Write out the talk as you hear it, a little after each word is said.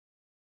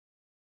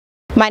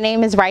My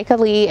name is Raika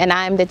Lee, and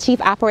I'm the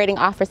Chief Operating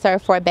Officer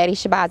for Betty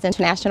Shabazz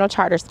International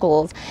Charter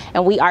Schools,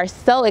 and we are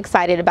so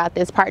excited about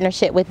this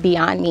partnership with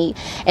Beyond Meat.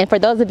 And for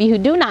those of you who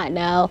do not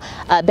know,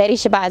 Betty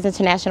Shabazz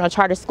International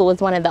Charter School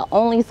is one of the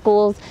only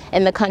schools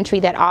in the country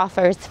that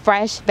offers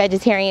fresh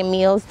vegetarian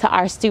meals to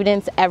our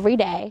students every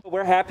day.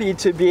 We're happy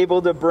to be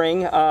able to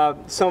bring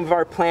some of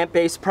our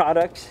plant-based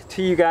products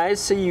to you guys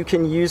so you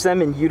can use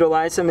them and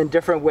utilize them in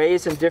different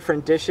ways and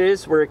different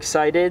dishes. We're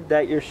excited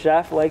that your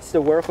chef likes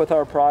to work with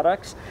our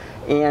products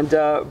and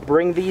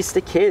bring these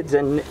to kids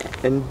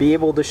and be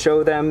able to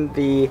show them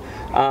the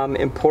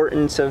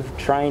importance of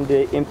trying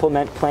to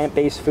implement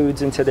plant-based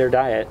foods into their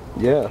diet.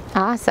 Yeah.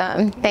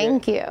 Awesome.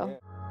 Thank you.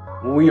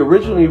 When we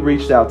originally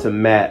reached out to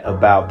Matt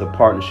about the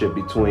partnership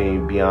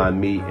between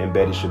Beyond Meat and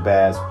Betty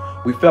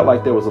Shabazz, we felt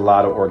like there was a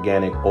lot of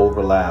organic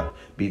overlap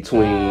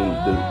between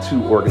the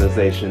two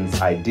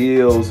organizations'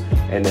 ideals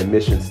and their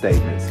mission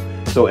statements.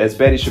 So as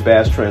Betty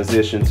Shabazz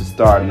transitioned to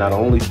start not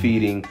only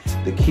feeding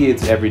the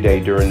kids every day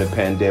during the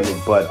pandemic,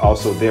 but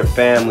also their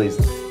families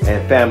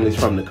and families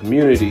from the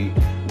community,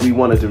 we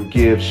wanted to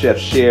give Chef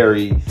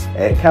Sherry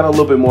a kind of a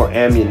little bit more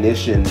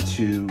ammunition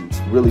to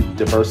really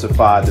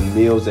diversify the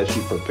meals that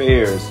she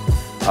prepares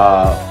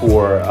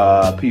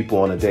for people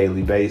on a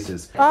daily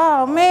basis.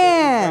 Oh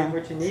man,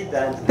 What you need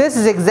then. this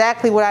is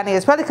exactly what I need,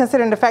 especially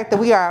considering the fact that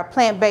we are a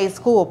plant-based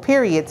school,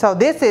 period. So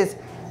this is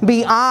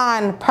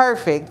beyond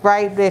perfect,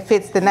 right? It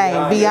fits the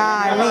name,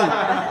 Beyond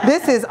Meat.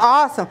 This is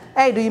awesome.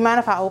 Hey, do you mind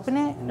if I open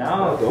it?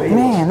 No, go ahead.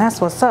 Man, that's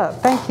what's up.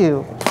 Thank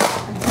you.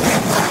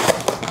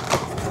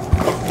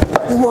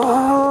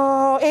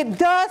 Whoa, it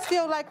does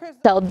feel like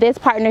Christmas. So this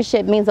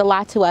partnership means a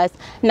lot to us,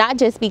 not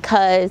just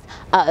because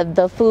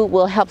the food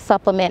will help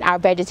supplement our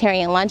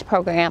vegetarian lunch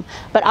program,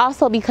 but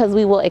also because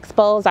we will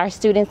expose our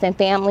students and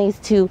families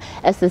to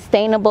a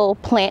sustainable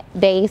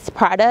plant-based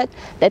product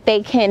that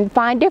they can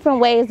find different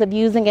ways of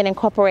using and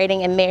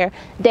incorporating in their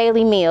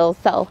daily meals.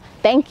 So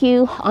thank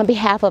you on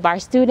behalf of our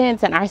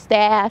students and our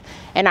staff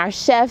and our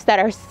chefs that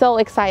are so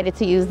excited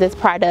to use this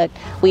product.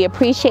 We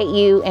appreciate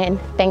you, and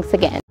thanks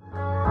again.